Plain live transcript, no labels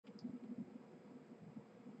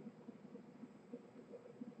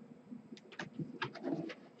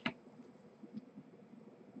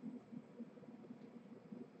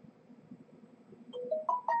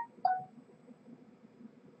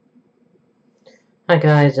Hi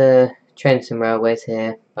guys, Trains and Railways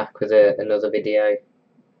here, back with another video,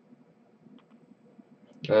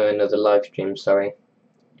 another live stream, sorry.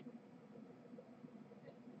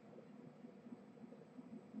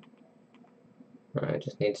 I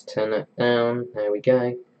just need to turn that down, there we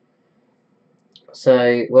go.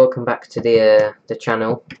 So, welcome back to the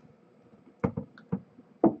channel.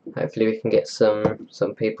 Hopefully we can get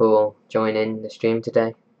some people joining the stream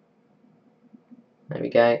today. There we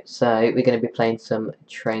go. So, we're going to be playing some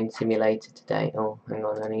Train Simulator today. Oh, hang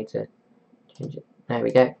on, I need to change it. There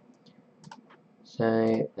we go.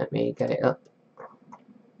 So, let me get it up.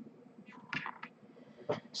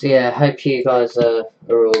 So yeah, hope you guys are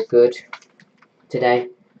all good today.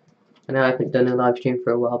 I know I haven't done a live stream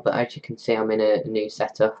for a while, but as you can see, I'm in a new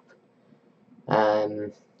setup.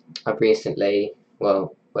 I've recently,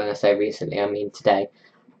 well, when I say recently, I mean today,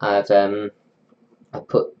 I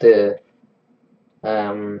put the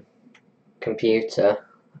computer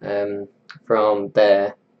from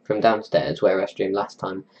downstairs where I streamed last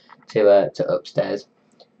time to upstairs.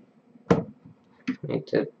 I need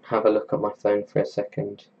to have a look at my phone for a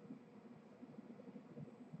second,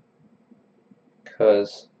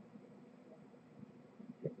 because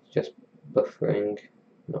it's just buffering,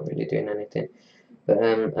 not really doing anything. But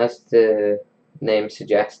as the name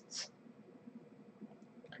suggests,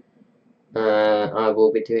 I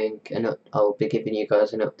will be I'll be giving you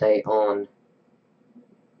guys an update on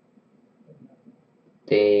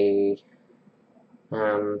the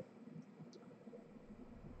there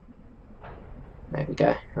we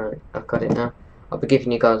go. Right, I've got it now. I'll be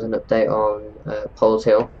giving you guys an update on Poles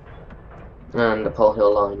Hill and the Pole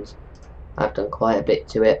Hill lines. I've done quite a bit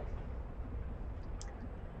to it.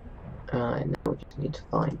 Now we just need to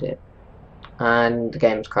find it. And the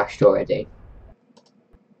game's crashed already.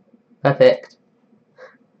 Perfect.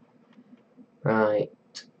 Right.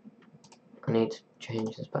 I need to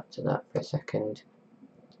change this back to that for a second.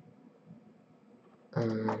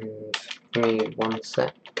 And give me 1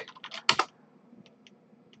 sec.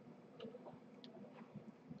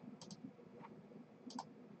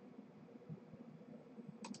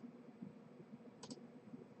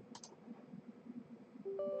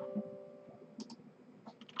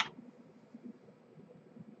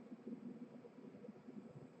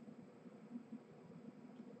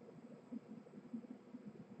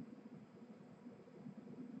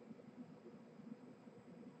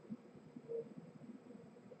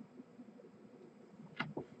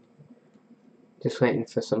 Just waiting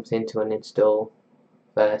for something to uninstall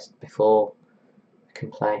first before I can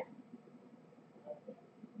play.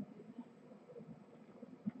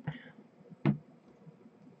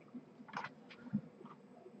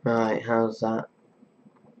 Right, how's that?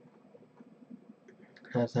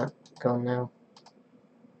 How's that gone now?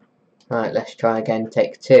 Right, let's try again,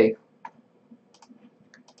 take 2.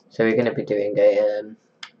 So we're going to be doing a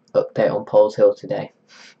update on Poles Hill today.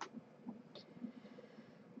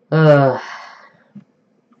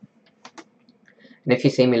 And if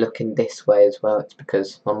you see me looking this way as well, it's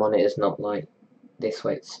because my monitor's not like this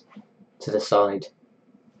way, it's to the side.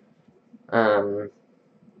 So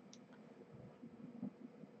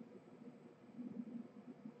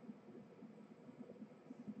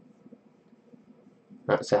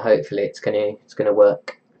hopefully it's gonna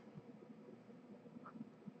work.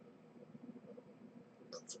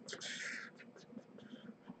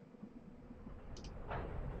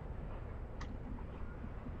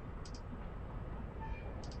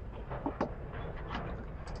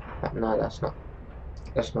 But no, that's not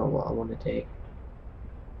what I want to do.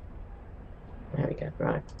 There we go.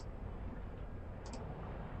 Right.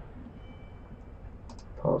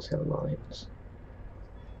 Poles Hill lines.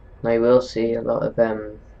 Now you will see a lot of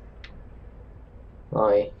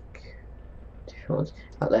like different ones.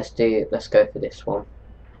 But let's go for this one.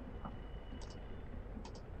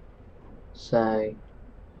 So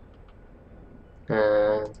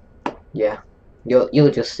yeah,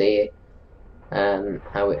 you'll just see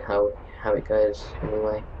how it goes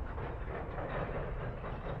anyway.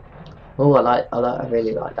 Oh, I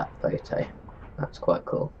really like that photo. That's quite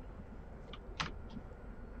cool.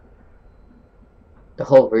 The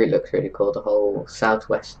whole route looks really cool. The whole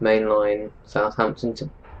southwest main line, Southampton to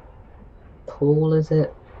Poole, is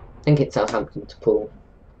it? I think it's Southampton to Poole.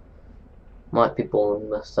 Might be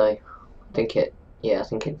Bournemouth though. I think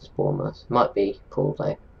it's Bournemouth. Might be Poole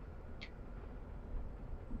though.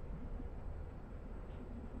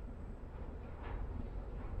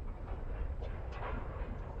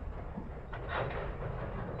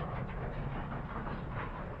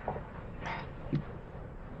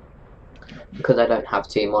 Because I don't have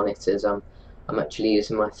 2 monitors, I'm actually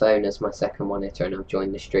using my phone as my second monitor, and I've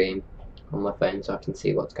joined the stream on my phone so I can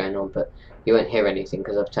see what's going on, but you won't hear anything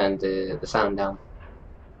because I've turned the sound down.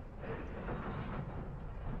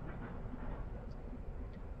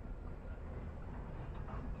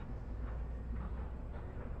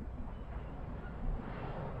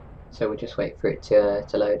 So we'll just wait for it to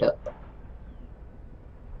load up.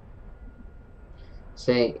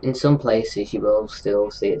 See, in some places you will still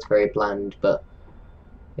see it's very bland, but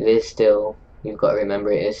it is still, you've got to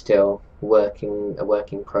remember, it is still a work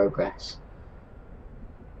in progress.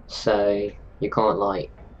 So you can't like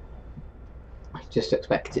just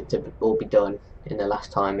expect it to all be done in the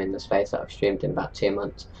last time in the space that I've streamed in about 2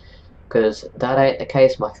 months, because that ain't the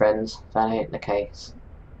case, my friends. That ain't the case.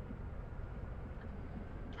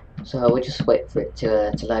 So we'll just wait for it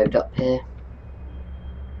to load up here.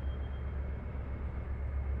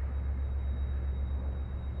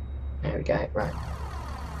 There we go. Right,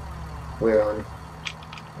 we're on.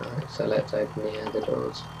 Right, so let's open the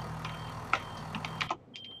doors.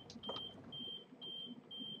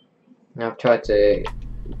 Now I've tried to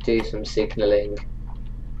do some signalling.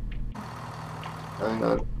 Hang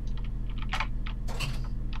on.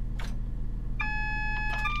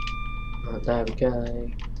 Right, there we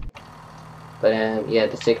go. But yeah,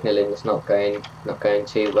 the signalling is not going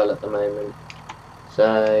too well at the moment.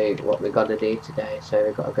 So what we got to do today? So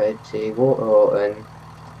we've got to go to Waterhorton,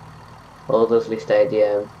 Aldersley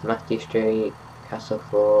Stadium, Matthew Street,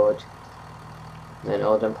 Castleford, then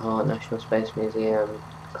Oldham Park, National Space Museum,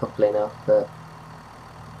 coupling up at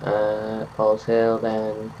Poles Hill,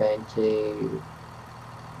 then going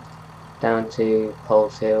down to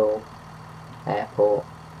Poles Hill Airport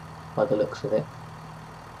by the looks of it.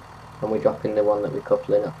 And we're dropping the one that we're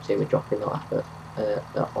coupling up to, we're dropping that off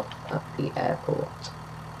at the airport.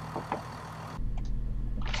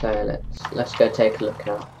 So let's go take a look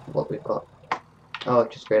at what we've got. Oh, I've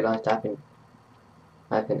just realised I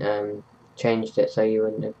haven't changed it so you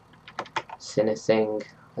wouldn't have seen a thing.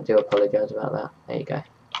 I do apologise about that. There you go.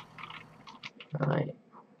 Right.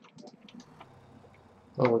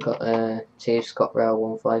 Oh, we've got two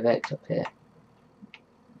ScotRail 158s up here.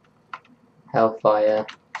 Hellfire.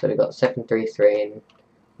 So we've got 733 in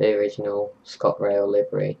the original ScotRail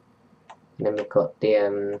livery, and then we've got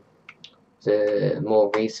the more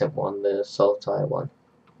recent one, the Saltire one.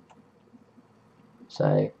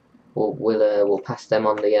 So we'll pass them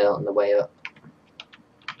on the way up.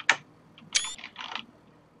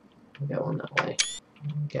 We'll go on that way.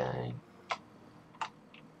 Okay.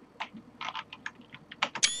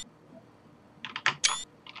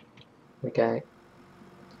 Okay.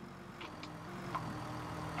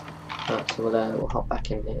 Right, so we'll hop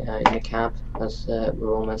back in the cab as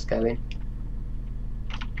we're almost going.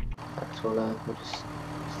 So we'll just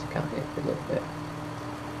stick out here for a little bit.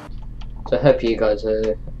 So I hope you guys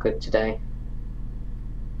are good today.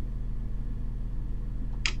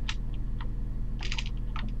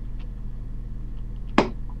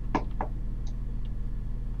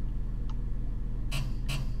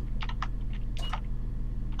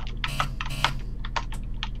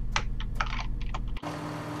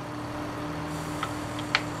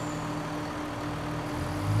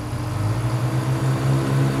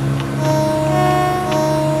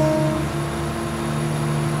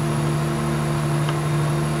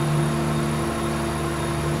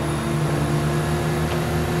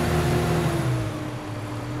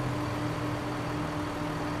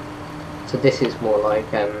 So this is more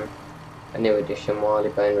like a new edition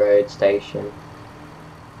Marylebone Road station.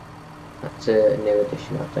 That's a new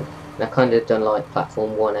edition I've done. And I've kind of done like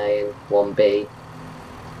platform 1A and 1B,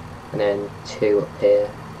 and then 2 up here.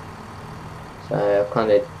 So I've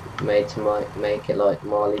kind of made to make it like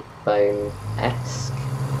Marylebone-esque,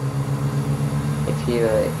 if you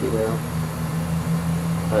will,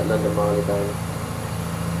 like London Marylebone.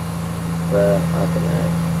 But I don't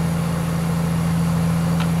know.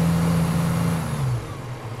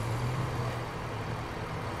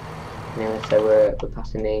 Yeah, so we're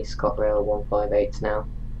passing the ScotRail 158s now.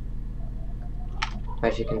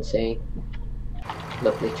 As you can see,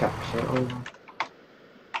 lovely traction. Oh,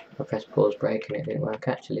 I pressed pause brake and it didn't work.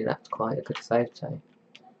 Actually, that's quite a good photo.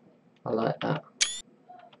 I like that.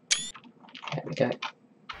 There we go.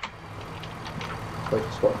 We'll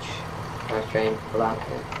just watch our train pull out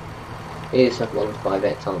here. These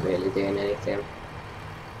 158s aren't really doing anything.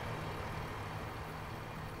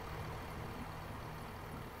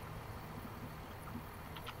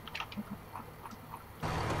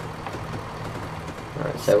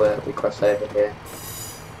 Alright, so we cross over here.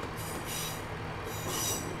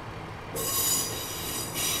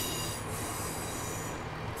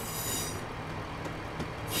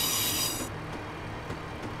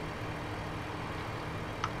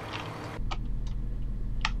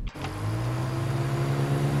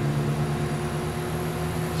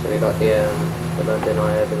 So we got the London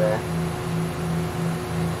Eye over there.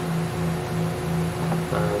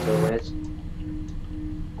 As always.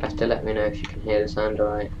 Have to let me know if you can hear the sound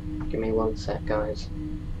alright. Give me 1 sec, guys.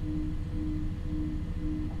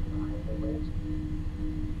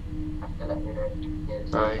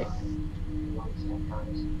 Alright.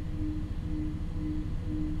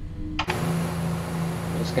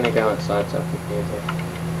 I'm just gonna go outside so I can hear it.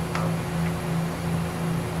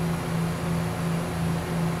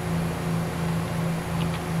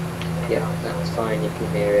 Yeah, that's fine, you can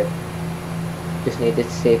hear it. Just needed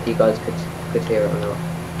to see if you guys could hear it or not.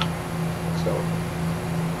 So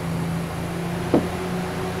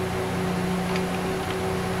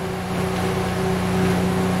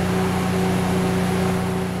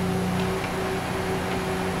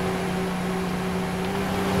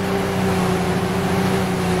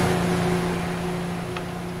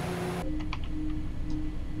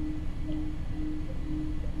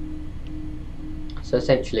So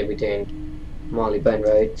essentially we're doing Marylebone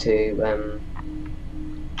Road to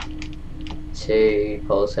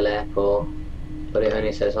Poles Hill Airport, but it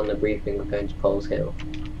only says on the briefing we're going to Poles Hill.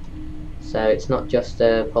 So it's not just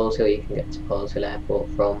Poles Hill you can get to Poles Hill Airport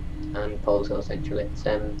from, and Poles Hill Central, it's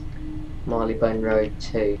Marylebone Road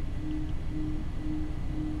too.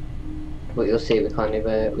 But you'll see we kind of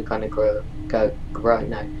let me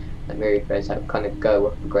rephrase that, we kind of go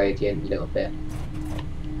up a gradient a little bit.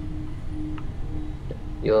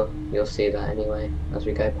 You'll see that anyway as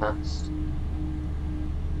we go past.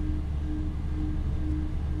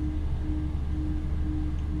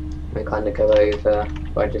 We kind of go over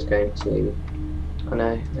by just going to. Oh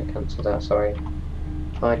no, I cancelled that. Sorry.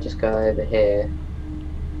 If I just go over here,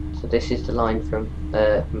 so this is the line from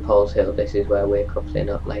Poles Hill. This is where we're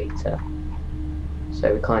coupling up later.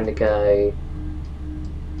 So we kind of go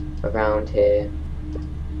around here.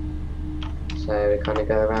 So we kind of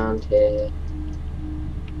go around here.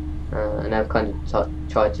 And I've kind of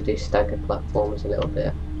tried to do staggered platforms a little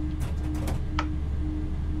bit.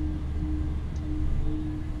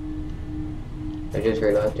 I just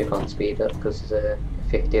realised you can't speed up because there's a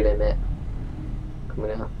 50 limit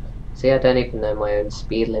coming up. See, I don't even know my own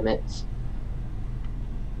speed limits.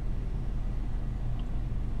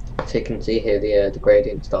 So you can see here the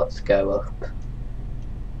gradient starts to go up.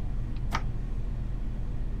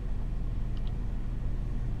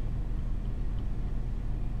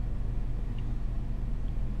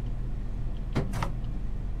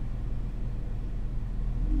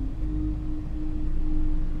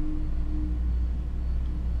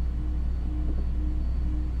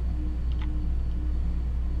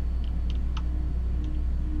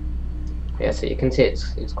 Yeah, so you can see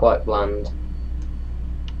it's quite bland.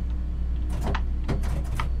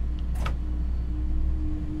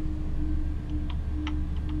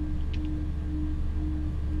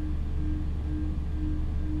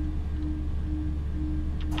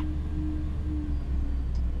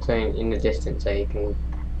 So in the distance there you can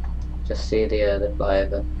just see the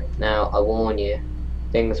flyover. Now I warn you,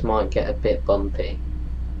 things might get a bit bumpy.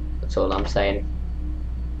 That's all I'm saying.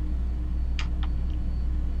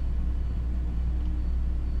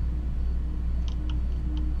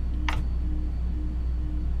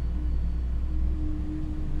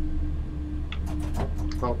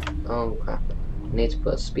 Oh crap. I need to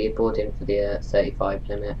put a speed board in for the 35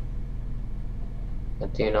 limit. I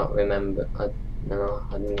do not remember. No,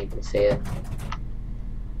 I didn't even see it.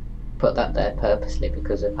 Put that there purposely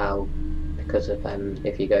because of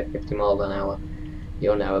if you go 50 miles an hour,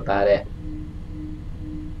 you'll know about it.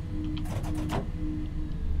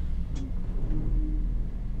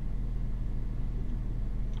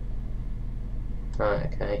 Right,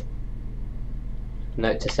 okay.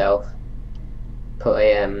 Note to self. Put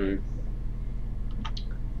a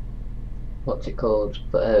what's it called?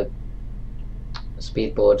 Put a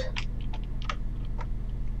speed board.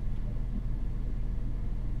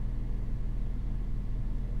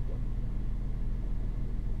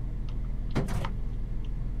 I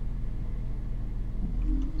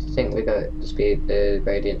think we got the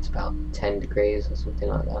gradient's about 10 degrees or something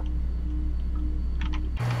like that.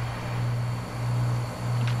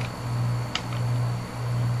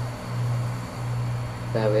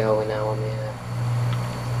 There we are, we're now on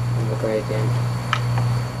the gradient.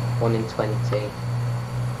 1 in 20.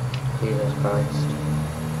 Jesus Christ.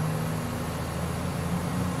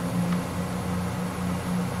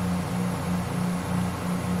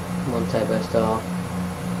 Come on, turbo star.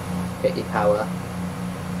 Get your power.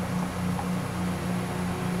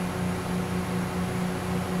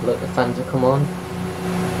 Look, the fans have come on.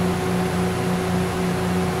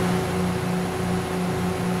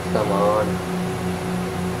 Come on.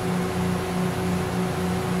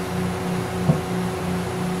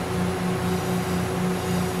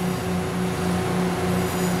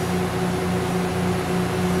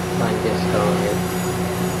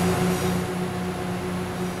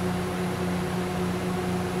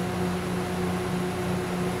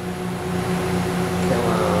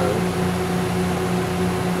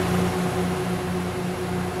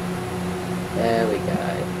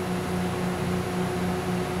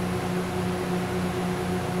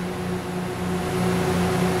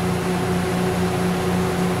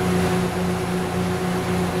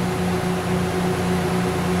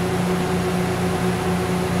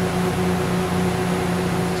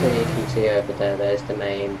 So you can see over there, there's the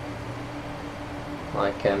main,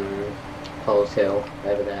 like, Poles Hill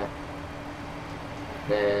over there.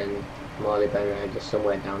 Then Marylebone Road is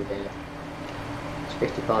somewhere down here. It's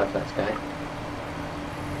 55, let's go.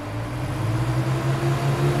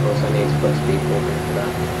 Also need to put speed warning for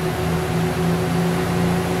that.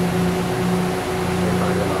 We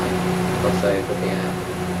kind of like cross over the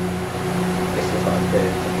this is like the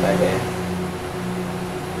depot here.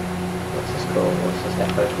 What's this called? What's this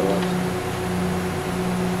depot called?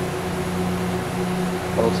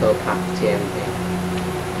 Also pack TMD.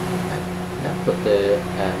 Now put the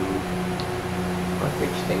like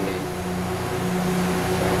bridge thing in.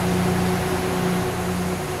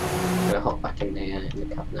 I'm gonna hop back in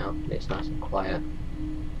the cab now. It's nice and quiet.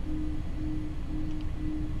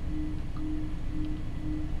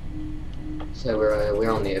 So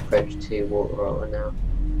we're on the approach to Waterroller now.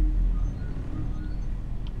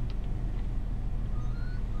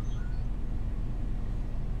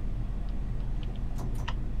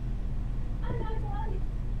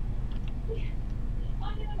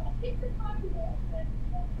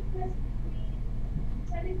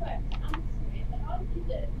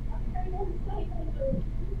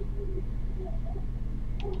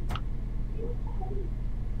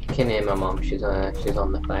 You can hear my mum. She's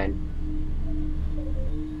on the phone.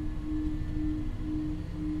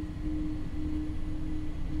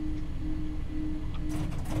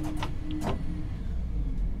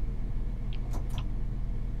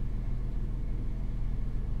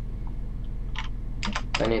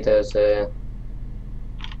 I need those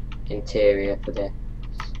interior for this.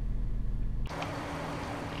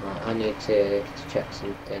 Right, I need to check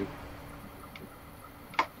something.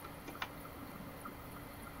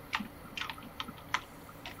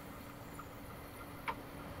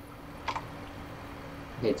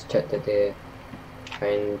 Need to check that the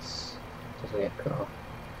trains doesn't get cut off.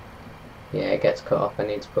 Yeah, it gets cut off. I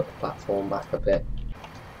need to put the platform back a bit.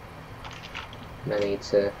 And I need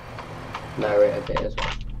to lower it a bit as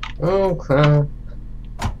well. Oh crap!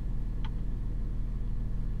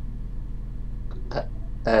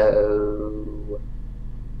 Oh.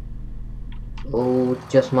 Oh,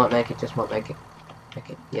 just might make it, just might make it.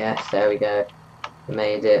 Make it. Yes, there we go. We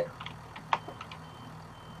made it.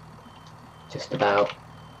 Just about.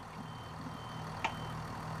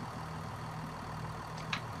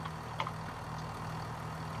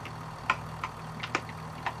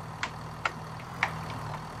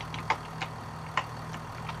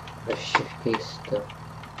 The shift piece stuff.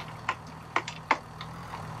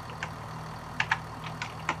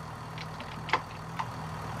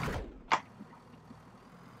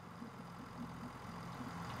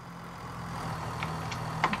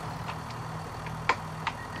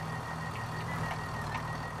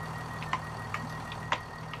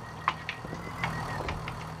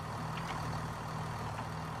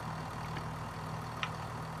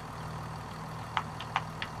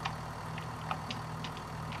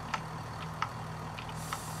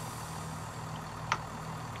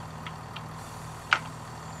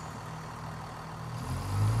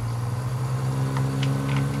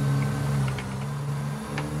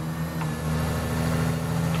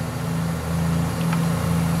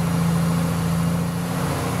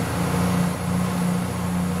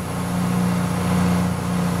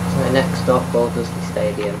 Next stop, Aldersley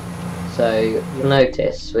Stadium. So you'll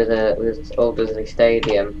notice with Aldersley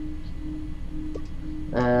Stadium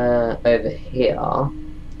over here,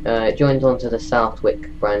 it joins onto the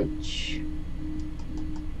Southwick branch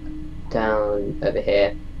down over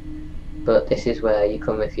here. But this is where you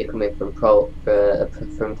come if you're coming from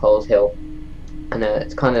Poles Hill, and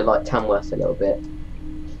it's kind of like Tamworth a little bit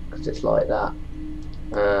because it's like that.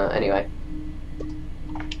 Anyway.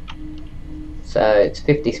 So it's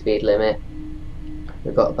 50 speed limit.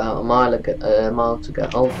 We've got about a mile to go.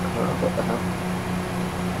 Oh, what the hell?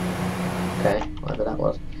 Okay, whatever that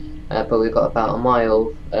was. But we've got about a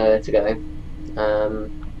mile to go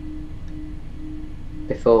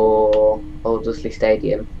before Aldersley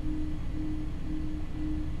Stadium.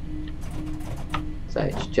 So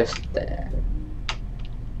it's just there.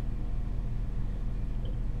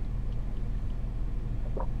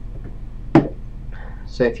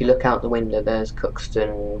 So if you look out the window, there's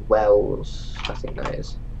Cuxton Wells, I think that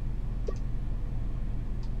is.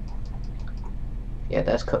 Yeah,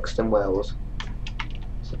 there's Cuxton Wells.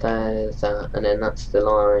 So there's that, and then that's the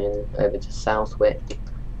line over to Southwick.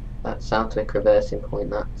 That's Southwick reversing point,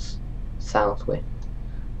 that's Southwick.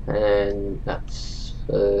 And that's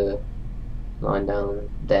the line down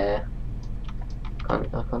there. I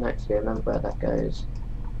can't actually remember where that goes.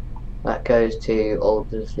 That goes to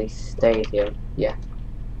Aldersley Stadium, yeah.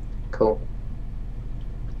 Cool.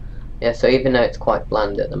 Yeah, so even though it's quite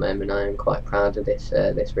bland at the moment, I am quite proud of this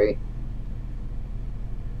route.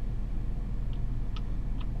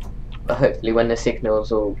 But hopefully when the signal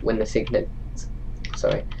is all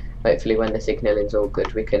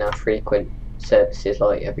good, we can have frequent services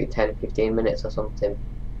like every 10-15 minutes or something.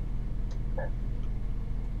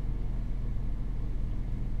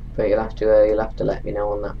 But you'll have to let me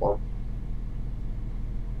know on that one.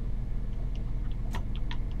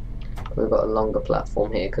 We've got a longer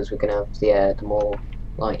platform here because we're gonna have the more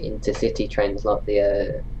like intercity trains, like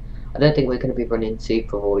the I don't think we're gonna be running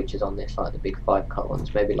super voyages on this, like the big 5-car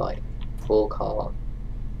ones. Maybe like 4-car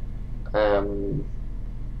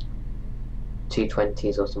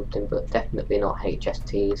 220s or something, but definitely not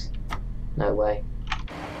HSTs. No way.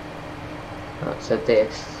 Right, so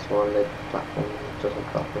this one, the platform doesn't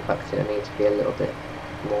cut off. In fact, it needs to be a little bit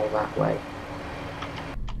more that way.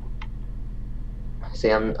 See,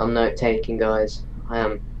 I'm note taking, guys. I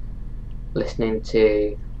am listening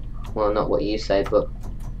to, well, not what you say, but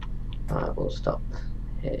I will stop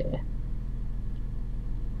here.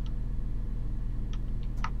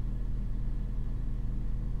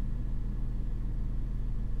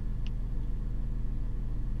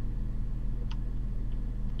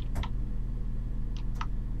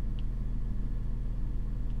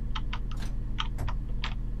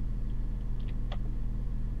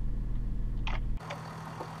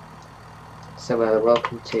 So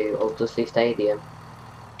welcome to Aldersley Stadium,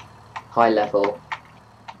 high level.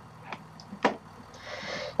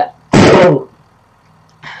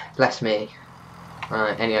 Bless me.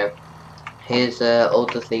 Right, anyway, here's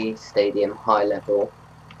Aldersley Stadium, high level.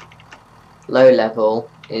 Low level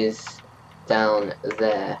is down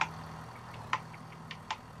there.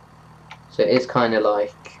 So it is kind of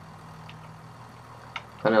like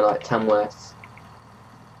Tamworth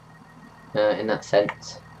in that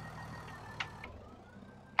sense.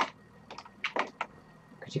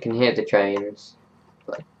 You can hear the trains,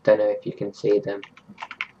 but I don't know if you can see them.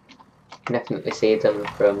 You can definitely see them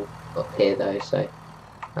from up here though, so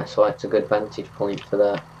that's why it's a good vantage point for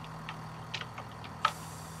that.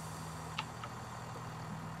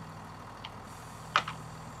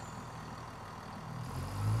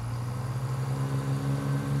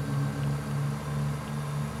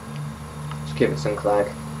 Just give it some clag.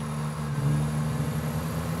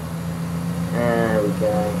 There we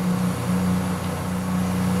go.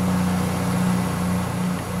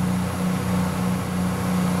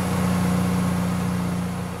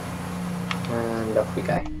 And off we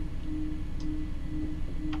go.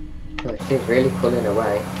 Oh, she's really pulling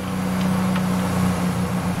away.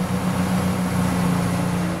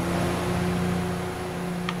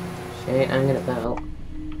 She ain't hanging about.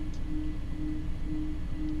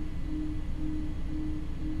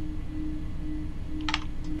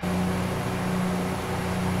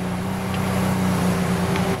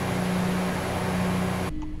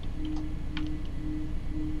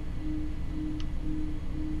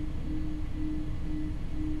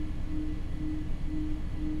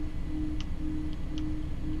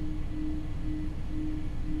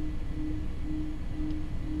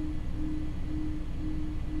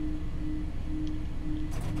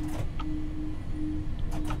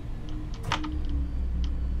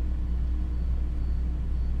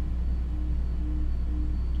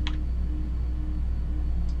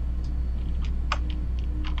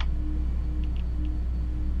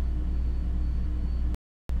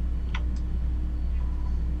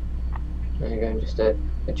 There you go, I'm just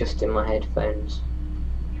adjusting my headphones.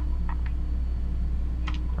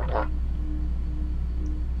 Like that.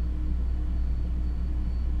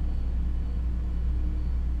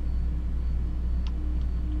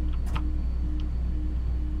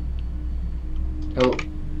 Oh,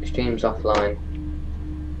 stream's offline.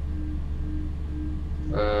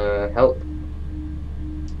 Help.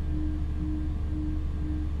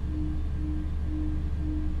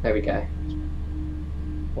 There we go.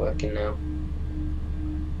 Working now.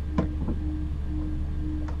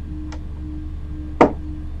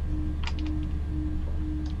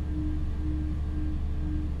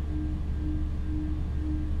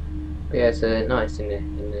 But yeah, it's nice in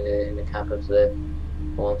the cab of the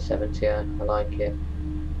 170. I like it.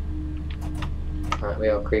 Right, we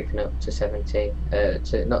are creeping up to 70.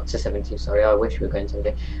 Not to 70. Sorry, I wish we were going to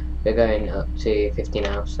 70. We're going up to 50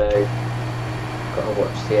 now, so gotta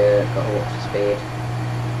watch the speed.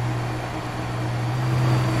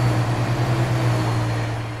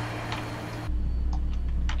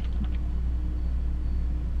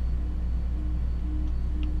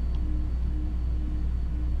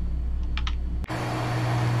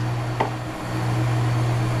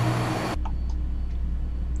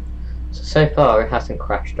 So far, it hasn't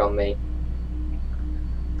crashed on me.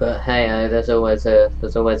 But hey, there's always a first.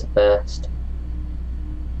 There's always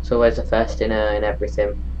a first in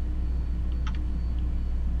everything.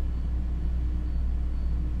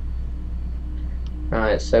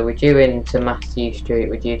 Right, so we're due into Matthew Street.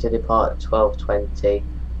 We're due to depart at 12:20.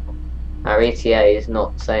 Our ETA is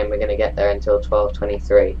not saying we're going to get there until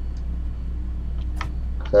 12:23.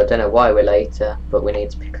 So I don't know why we're later, but we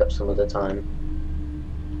need to pick up some other time.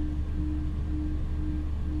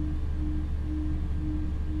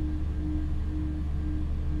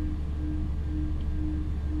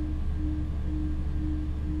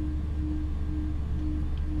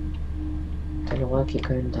 I don't know why I keep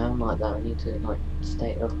going down like that. I need to like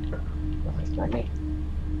stay up. Right, let me.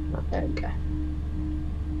 Oh, there we go.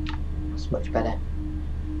 That's much better.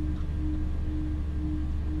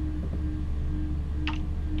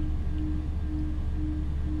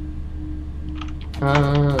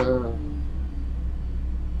 Come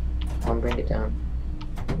on, bring it down.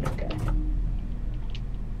 Okay.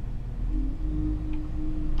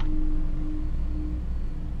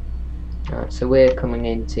 Right, so we're coming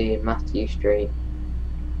into Matthew Street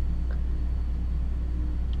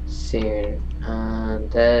soon,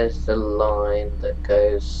 and there's the line that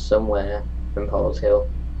goes somewhere from Paul's Hill.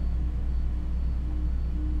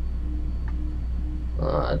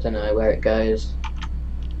 I don't know where it goes.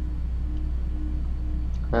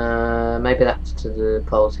 Maybe that's to the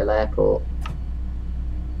Paul's Hill Airport.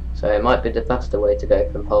 So it might be the faster way to go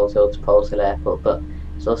from Paul's Hill to Paul's Hill Airport, but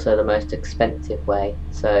it's also the most expensive way.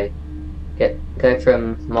 So go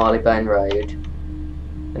from Marylebone Road,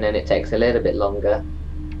 and then it takes a little bit longer,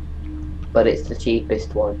 but it's the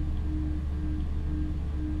cheapest one.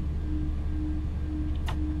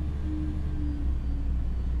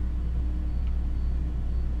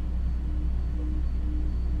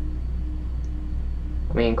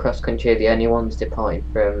 I mean, cross country are the only ones departing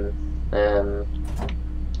from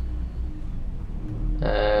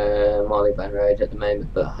Marylebone Road at the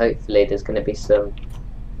moment, but hopefully there's going to be some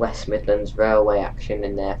West Midlands Railway action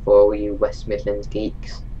in there for all you West Midlands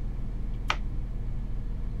geeks.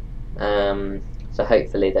 So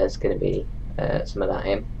hopefully there's going to be some of that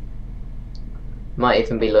in. Might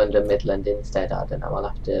even be London Midland instead. I don't know. I'll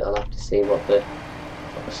have to see what the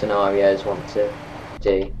scenarios want to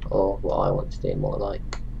do, or what I want to do more like.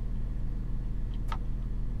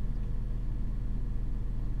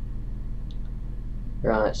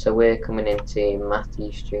 Right, so we're coming into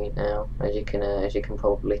Matthew Street now, as you can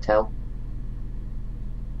probably tell.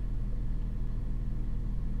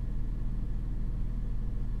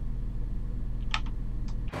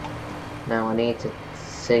 Now I need to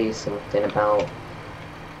see something about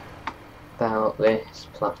this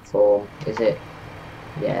platform. Is it?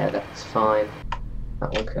 Yeah, that's fine.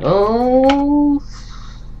 That one can. Oh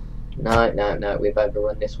no! We've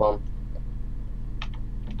overrun this one.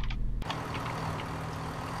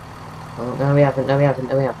 Oh, no we haven't.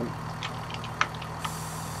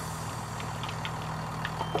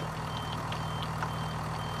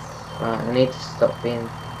 Right, I need to stop being.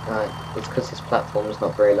 Right, it's because this platform is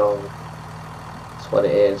not very long. That's what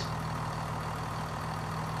it is.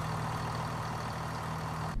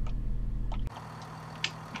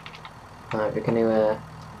 Right, we're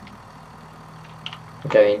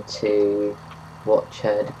going to watch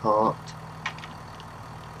her depart.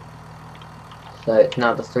 So it's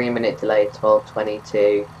now the 3-minute delay,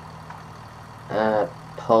 12:22.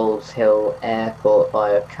 Paul's Hill Airport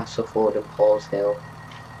via Castleford and Paul's Hill.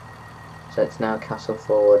 So it's now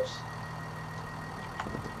Castleford.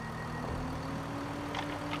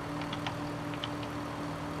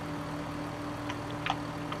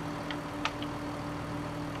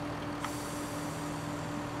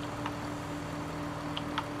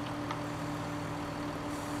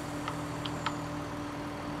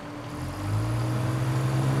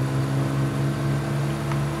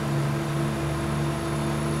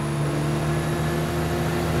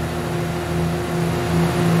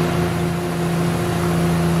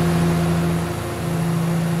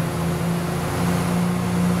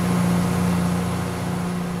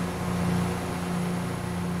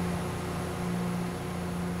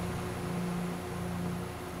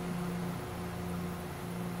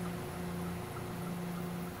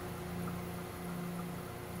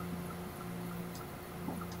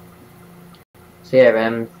 So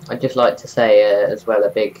yeah, I'd just like to say as well a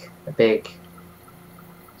big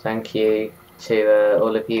thank you to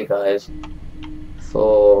all of you guys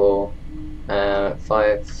for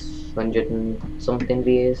 500 and something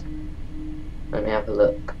views. Let me have a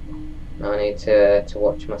look. I need to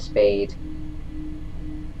watch my speed.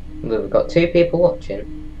 We've got 2 people watching.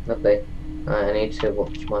 Lovely. Right, I need to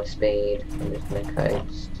watch my speed. I'm just gonna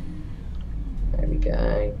coast. There we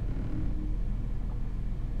go.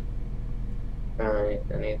 Right,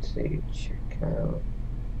 I need to check out.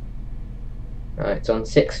 Right, it's on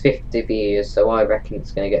 650 views, so I reckon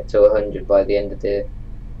it's gonna get to 100 by the end of the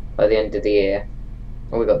year.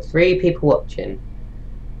 Oh, we've got 3 people watching.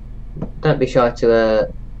 Don't be shy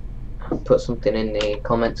to put something in the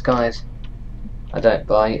comments, guys. I don't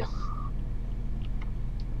bite.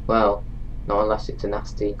 Well, not unless it's a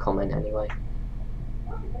nasty comment anyway.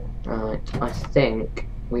 Right, I think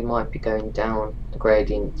we might be going down the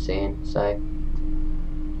gradient soon, so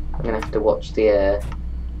I'm gonna have to watch the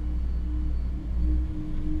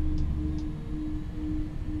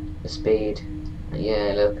speed.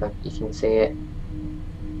 Yeah, look, you can see it.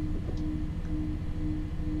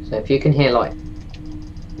 So if you can hear like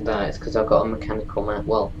that, it's because I've got a mechanical mouse.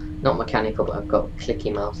 Well, not mechanical, but I've got a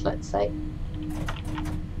clicky mouse, let's say.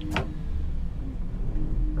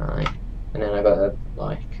 Right, and then I got a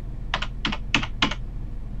like.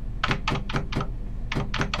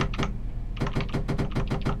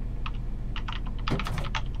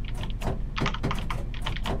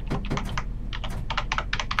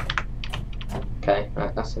 Okay,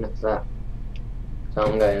 right, that's enough of that. So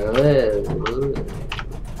I'm going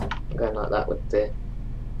like that with the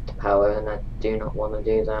power, and I do not want to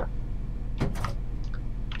do that.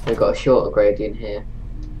 We've got a shorter gradient here.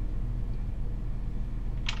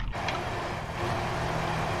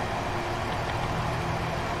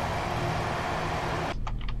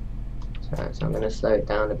 So I'm going to slow it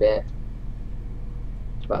down a bit.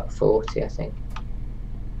 It's about 40, I think.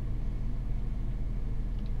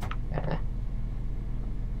 Yeah.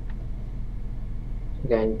 We're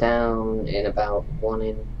going down in about 1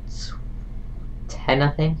 in 10, I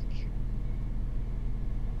think.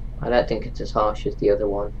 I don't think it's as harsh as the other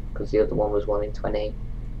one, because the other one was 1 in 20. I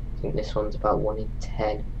think this one's about 1 in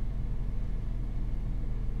 10.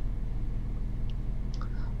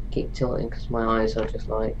 Keep tilting because my eyes are just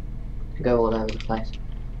like go all over the place.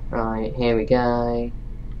 Right, here we go.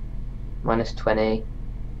 Minus 20,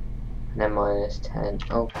 and then minus 10.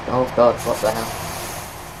 Oh god, what the hell?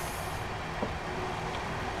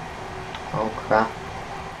 Oh crap.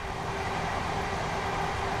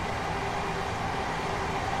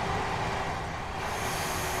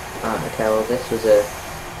 Right, okay, well this was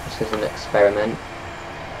an experiment.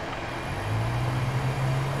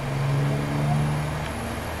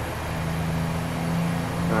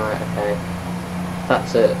 Right, okay.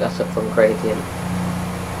 That's a fun gradient.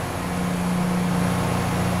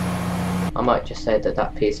 I might just say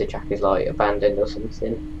that piece of jack is like abandoned or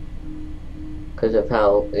something, because of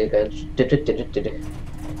how it goes.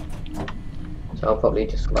 So I'll probably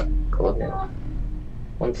just like record it.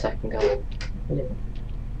 1 second, guys.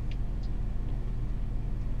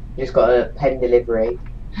 Just got a pen delivery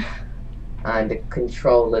and a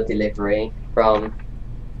controller delivery from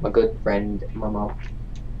my good friend, my mom.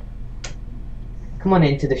 Come on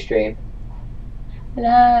into the stream.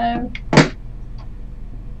 Hello.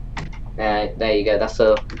 There you go. That's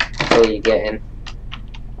all you're getting.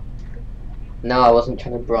 No, I wasn't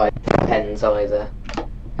trying to bribe pens either.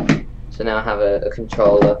 So now I have a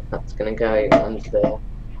controller that's gonna go under there.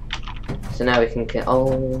 So now we can get.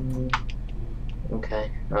 Oh.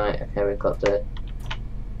 Okay. Right. Okay. We've got the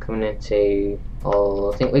coming into.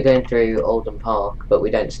 Oh, I think we're going through Oldham Park, but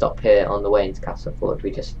we don't stop here on the way into Castleford.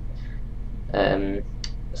 We just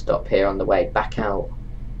stop here on the way back out.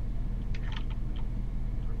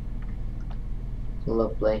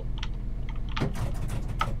 Lovely.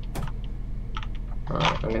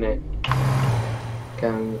 Right, I'm gonna go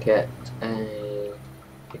and get a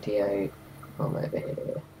video from over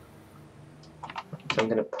here. So I'm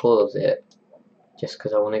gonna pause it just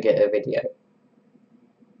because I want to get a video.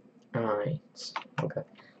 Right. Okay.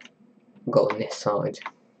 I've got on this side.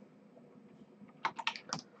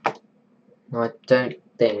 I don't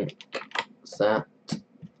think that.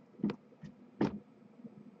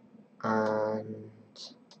 And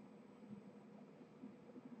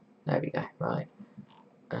there we go. Right.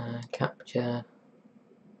 Capture.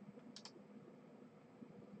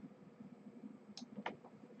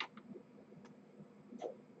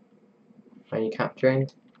 Are you capturing?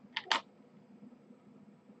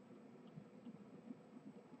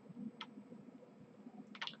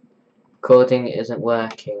 Recording isn't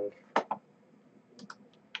working.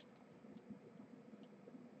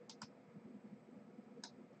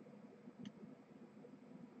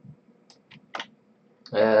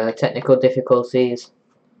 Technical difficulties.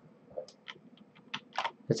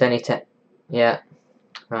 There's any yeah.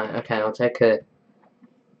 Right, okay, I'll take a.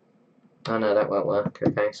 Oh no, that won't work.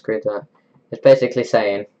 Okay, screw that. It's basically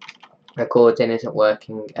saying Recording isn't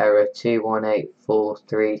working. Error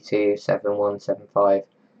 2184327175.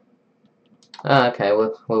 Okay, we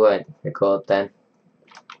won't record then.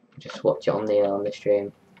 Just watch it on the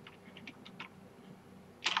stream.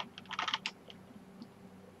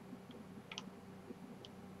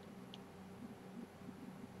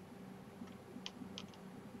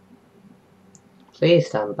 Please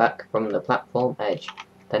stand back from the platform edge.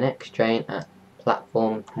 The next train at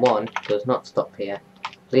platform 1 does not stop here.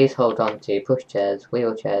 Please hold on to pushchairs,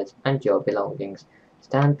 wheelchairs, and your belongings.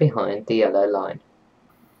 Stand behind the yellow line.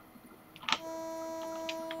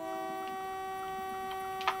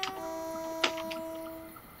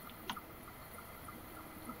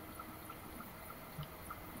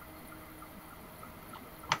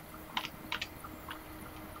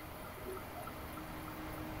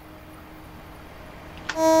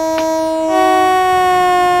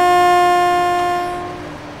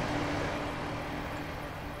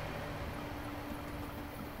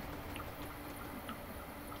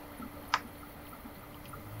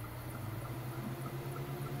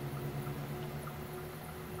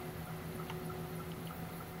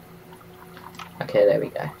 Okay, there we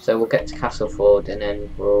go. So we'll get to Castleford and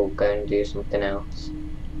then we'll go and do something else.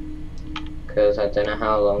 Because I don't know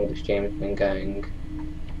how long the stream's been going.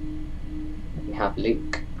 We have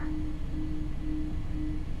Luke.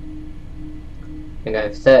 We're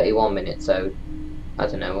going for 31 minutes, so I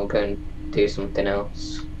don't know, we'll go and do something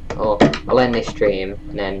else. Or I'll end this stream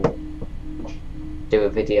and then do a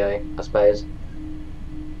video, I suppose.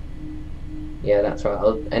 Yeah, that's right,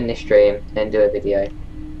 I'll end this stream, then do a video.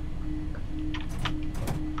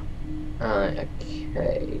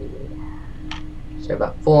 Okay. So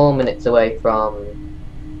about 4 minutes away from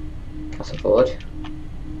Castleford.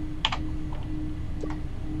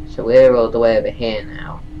 So we're all the way over here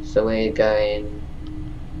now. So we're going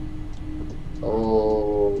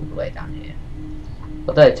all the way down here.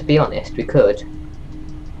 Although, to be honest,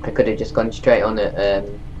 I could have just gone straight on at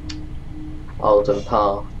Oldham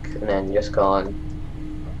Park and then just gone.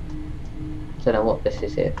 I don't know what this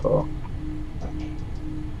is here for.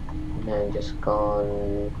 And then just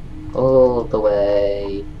gone all the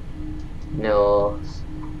way north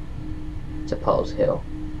to Poles Hill.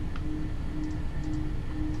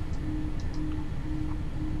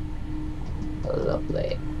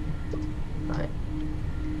 Lovely. Right.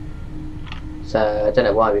 So I don't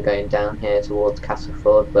know why we're going down here towards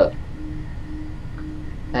Castleford, but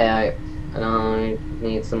hey, and I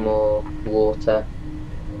need some more water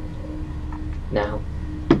now.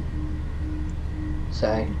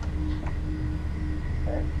 So,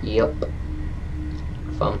 yup,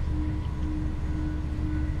 fun.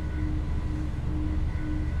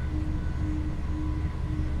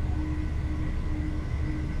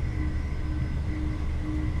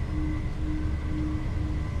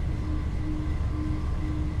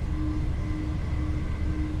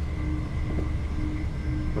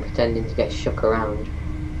 I'm pretending to get shook around.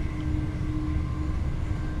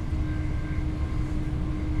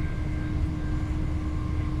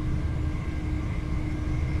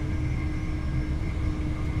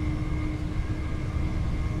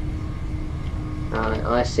 Right,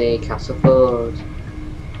 I see Castleford.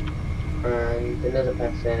 And another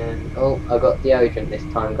person. Oh, I got deodorant this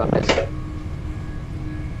time, guys.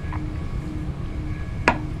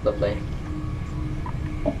 Lovely.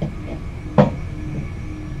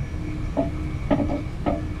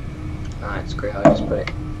 Alright, screw it, I'll just put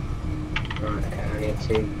it. Right, okay, I need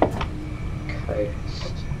to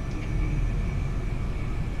coast.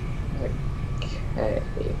 Okay,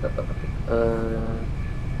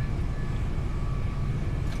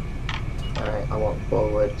 alright, I want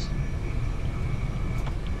forwards.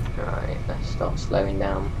 Alright, let's start slowing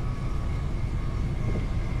down.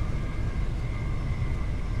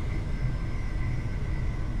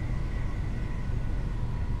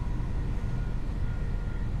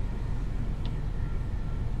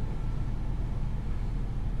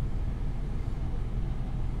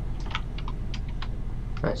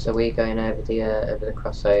 Right, so we're going over the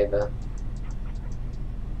crossover.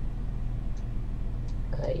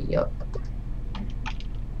 Yup.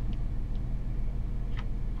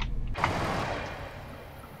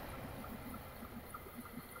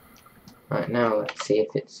 Right, now let's see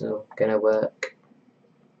if it's gonna work.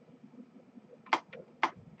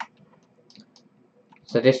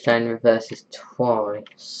 So this train reverses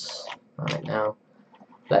twice. Right, now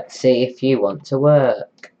let's see if you want to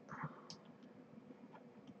work.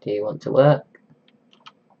 Do you want to work?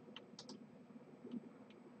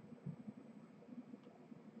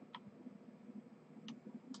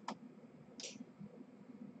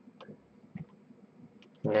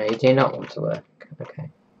 No, you do not want to work. Okay.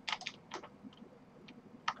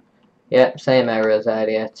 Yep, same error as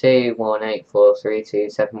earlier.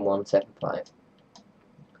 2184327175.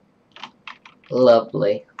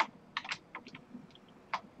 Lovely.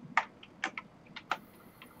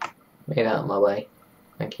 Move out of my way.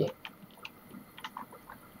 Thank you.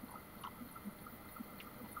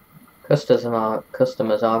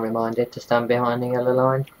 Customers are reminded to stand behind the yellow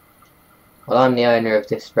line. Well, I'm the owner of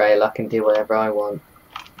this rail. I can do whatever I want.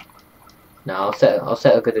 Now I'll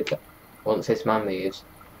set a good. Once this man moves,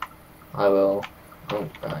 I will. Oh,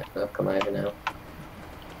 right, they'll come over now.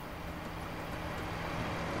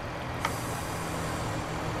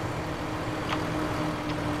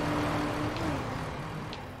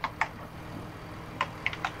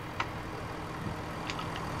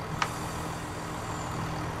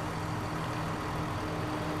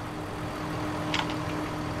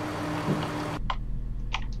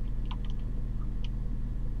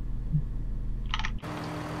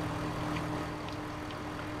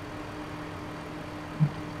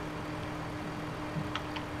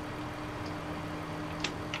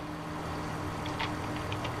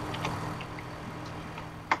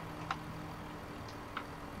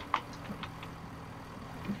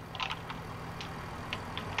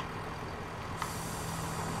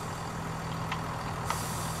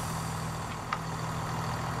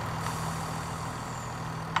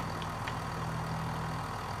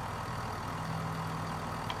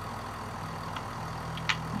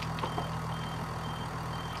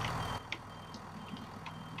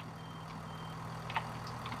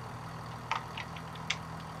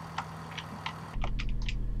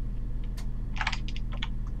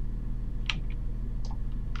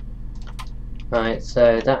 Right,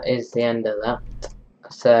 so that is the end of that.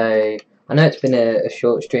 So I know it's been a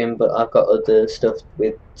short stream, but I've got other stuff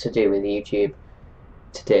to do with YouTube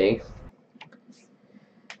to do.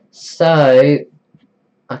 So,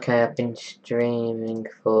 okay, I've been streaming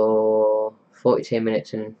for 42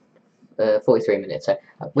 minutes and 43 minutes. So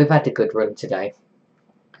we've had a good run today.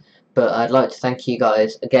 But I'd like to thank you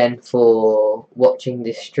guys again for watching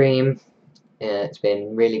this stream. It's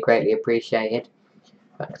been really greatly appreciated.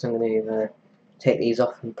 In fact, I'm going to take these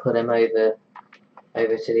off and put them over to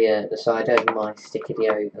the side over my sticky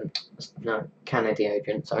deodorant, no, can of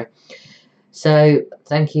deodorant, sorry. So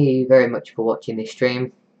thank you very much for watching this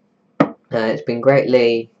stream. It's been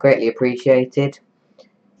greatly appreciated,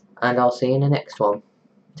 and I'll see you in the next one.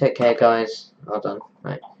 Take care, guys. Well done.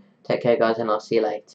 Right. Take care, guys, and I'll see you later.